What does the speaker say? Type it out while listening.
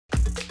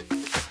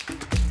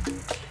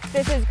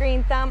This is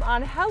Green Thumb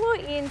on Hello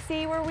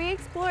E&C, where we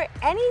explore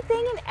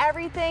anything and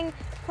everything,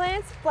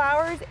 plants,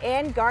 flowers,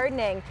 and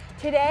gardening.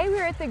 Today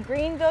we're at the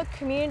Greenville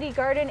Community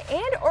Garden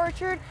and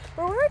Orchard,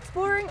 where we're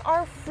exploring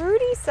our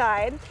fruity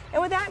side.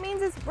 And what that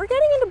means is we're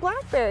getting into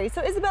blackberries.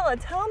 So Isabella,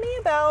 tell me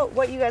about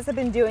what you guys have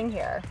been doing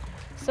here.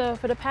 So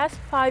for the past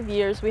 5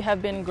 years, we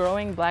have been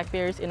growing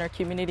blackberries in our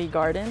community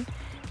garden.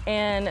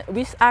 And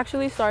we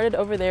actually started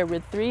over there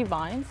with 3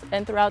 vines,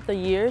 and throughout the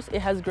years it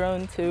has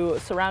grown to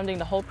surrounding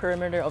the whole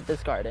perimeter of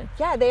this garden.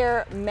 Yeah,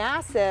 they're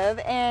massive.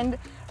 And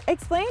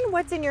explain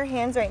what's in your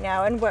hands right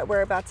now and what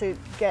we're about to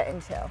get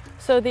into.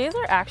 So these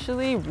are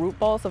actually root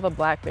balls of a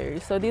blackberry.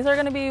 So these are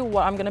going to be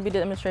what I'm going to be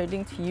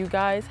demonstrating to you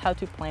guys how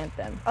to plant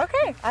them.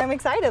 Okay, I'm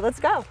excited.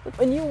 Let's go.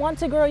 When you want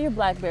to grow your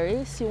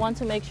blackberries, you want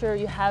to make sure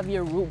you have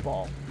your root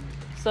ball.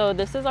 So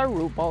this is our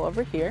root ball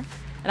over here.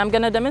 And I'm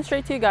going to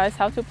demonstrate to you guys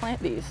how to plant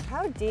these.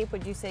 How deep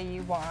would you say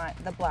you want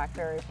the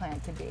blackberry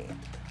plant to be?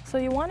 So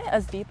you want it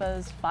as deep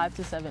as 5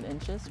 to 7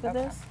 inches with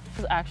this. This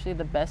is actually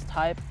the best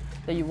type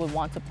that you would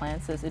want to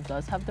plant, since it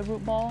does have the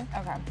root ball.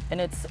 Okay. And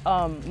it's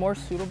more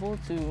suitable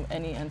to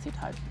any NC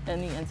type,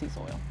 any NC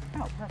soil.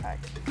 Oh,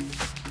 perfect.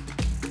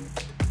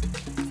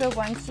 So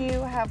once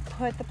you have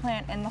put the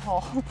plant in the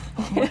hole,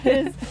 what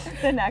is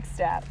the next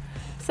step?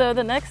 So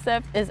the next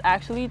step is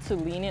actually to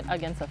lean it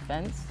against a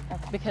fence,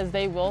 because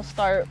they will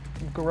start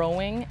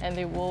growing and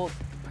they will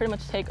pretty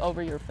much take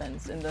over your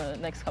fence in the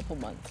next couple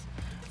months.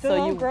 So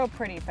they'll grow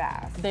pretty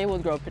fast. They will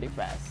grow pretty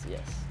fast,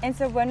 yes. And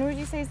so when would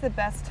you say is the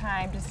best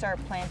time to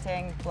start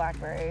planting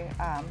blackberry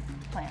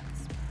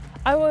plants?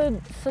 I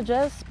would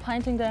suggest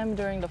planting them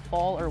during the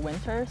fall or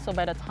winter. So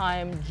by the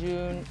time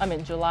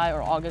July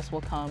or August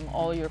will come,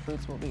 all your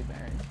fruits will be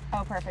bearing.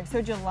 Oh, perfect.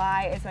 So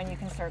July is when you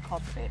can start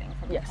cultivating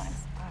from the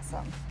plants.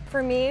 Awesome.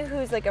 For me,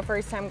 who's like a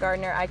first-time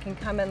gardener, I can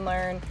come and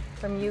learn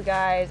from you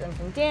guys and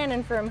from Dan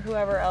and from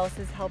whoever else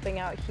is helping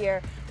out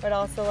here, but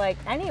also like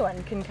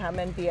anyone can come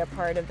and be a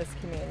part of this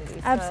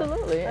community.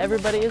 Absolutely.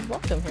 Everybody is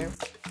welcome here.